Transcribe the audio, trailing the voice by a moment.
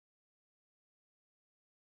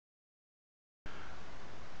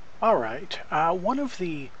Alright, one of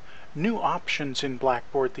the new options in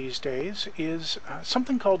Blackboard these days is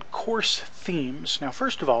something called course themes. Now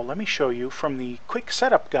first of all, let me show you from the quick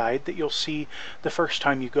setup guide that you'll see the first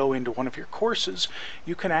time you go into one of your courses.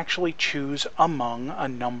 You can actually choose among a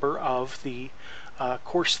number of the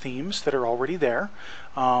course themes that are already there.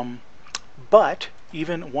 But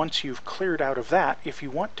even once you've cleared out of that, if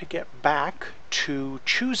you want to get back to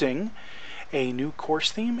choosing a new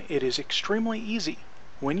course theme, it is extremely easy.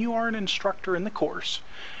 When you are an instructor in the course,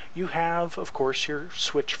 you have, of course, your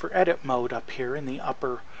switch for edit mode up here in the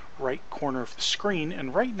upper right corner of the screen,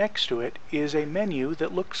 and right next to it is a menu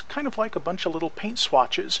that looks kind of like a bunch of little paint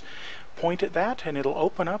swatches. Point at that and it'll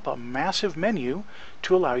open up a massive menu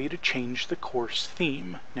to allow you to change the course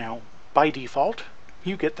theme. Now, by default,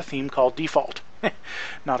 you get the theme called default.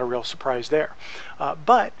 Not a real surprise there.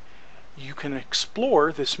 But you can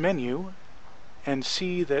explore this menu and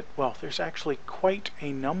see that, well, there's actually quite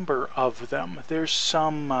a number of them. There's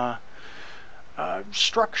some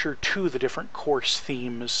structure to the different course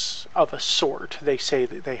themes of a sort. They say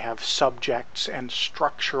that they have subjects and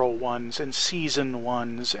structural ones and season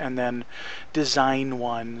ones and then design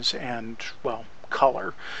ones and, well,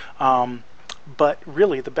 color. But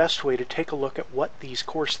really the best way to take a look at what these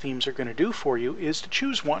course themes are going to do for you is to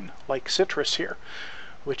choose one, like citrus here,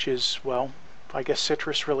 which is, well, I guess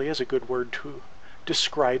citrus really is a good word to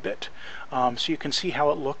describe it. So you can see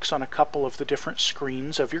how it looks on a couple of the different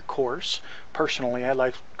screens of your course. Personally, I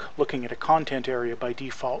like looking at a content area by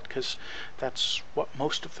default because that's what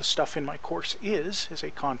most of the stuff in my course is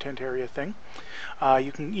a content area thing.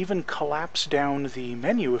 You can even collapse down the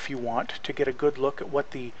menu if you want to get a good look at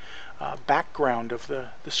what the background of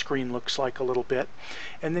the screen looks like a little bit.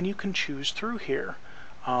 And then you can choose through here.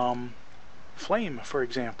 Flame, for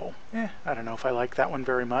example. I don't know if I like that one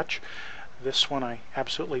very much. This one I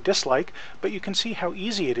absolutely dislike, but you can see how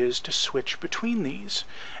easy it is to switch between these.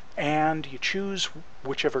 And you choose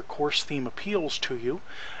whichever course theme appeals to you,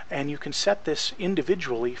 and you can set this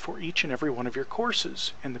individually for each and every one of your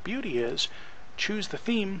courses. And the beauty is, choose the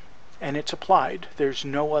theme and it's applied. There's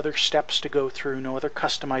no other steps to go through, no other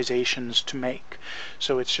customizations to make.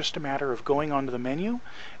 So it's just a matter of going onto the menu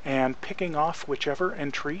and picking off whichever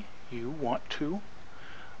entry you want to.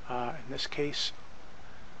 In this case,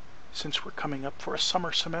 since we're coming up for a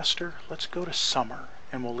summer semester, let's go to summer,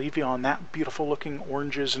 and we'll leave you on that beautiful looking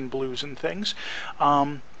oranges and blues and things.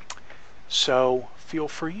 So feel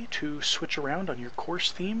free to switch around on your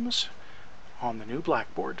course themes on the new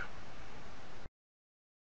Blackboard.